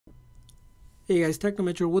Hey guys,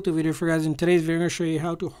 Technometro with the video for you guys. In today's video, I'm going to show you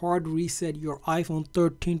how to hard reset your iPhone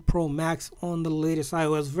 13 Pro Max on the latest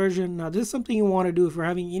iOS version. Now, this is something you want to do if you're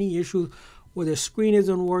having any issues where the screen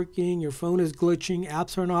isn't working, your phone is glitching,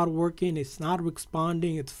 apps are not working, it's not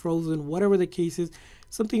responding, it's frozen, whatever the case is.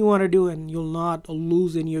 Something you want to do, and you'll not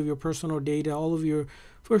lose any of your personal data. All of your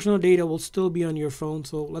personal data will still be on your phone.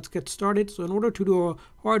 So let's get started. So in order to do a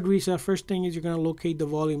hard reset, first thing is you're going to locate the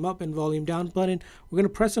volume up and volume down button. We're going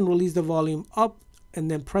to press and release the volume up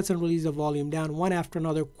and then press and release the volume down one after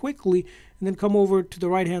another quickly, and then come over to the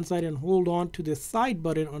right hand side and hold on to the side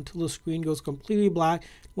button until the screen goes completely black.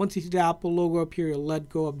 Once you see the Apple logo up here, you'll let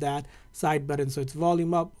go of that side button. So it's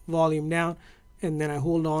volume up, volume down, and then I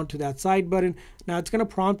hold on to that side button. Now it's going to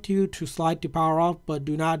prompt you to slide to power off, but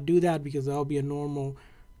do not do that because that'll be a normal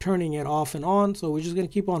turning it off and on. So we're just going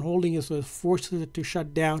to keep on holding it so it forces it to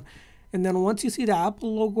shut down. And then once you see the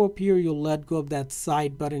Apple logo up here, you'll let go of that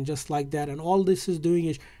side button just like that. And all this is doing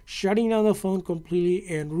is shutting down the phone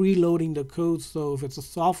completely and reloading the code. So if it's a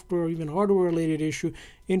software or even hardware related issue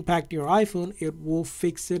impact your iPhone, it will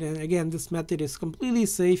fix it. And again, this method is completely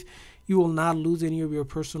safe. You will not lose any of your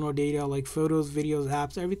personal data like photos, videos,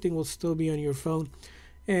 apps. Everything will still be on your phone.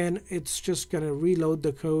 And it's just going to reload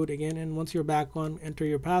the code again. And once you're back on, enter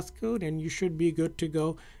your passcode and you should be good to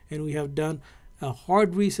go. And we have done a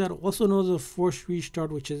hard reset, also known as a forced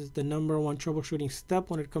restart, which is the #1 troubleshooting step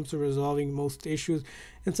when it comes to resolving most issues.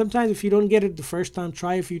 And sometimes if you don't get it the first time,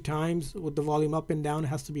 try a few times with the volume up and down. It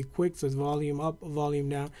has to be quick, so it's volume up, volume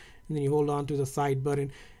down, and then you hold on to the side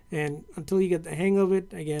button. And until you get the hang of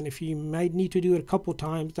it, again, if you might need to do it a couple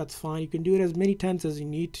times, that's fine. You can do it as many times as you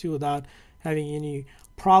need to without having any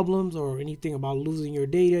problems or anything about losing your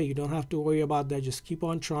data. You don't have to worry about that. Just keep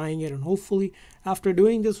on trying it, and hopefully after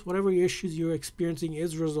doing this, whatever issues you're experiencing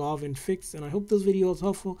is resolved and fixed. And I hope this video is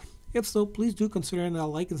helpful. If so, please do consider hitting that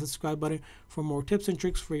like and subscribe button for more tips and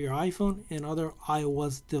tricks for your iPhone and other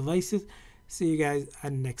iOS devices. See you guys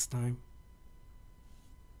next time.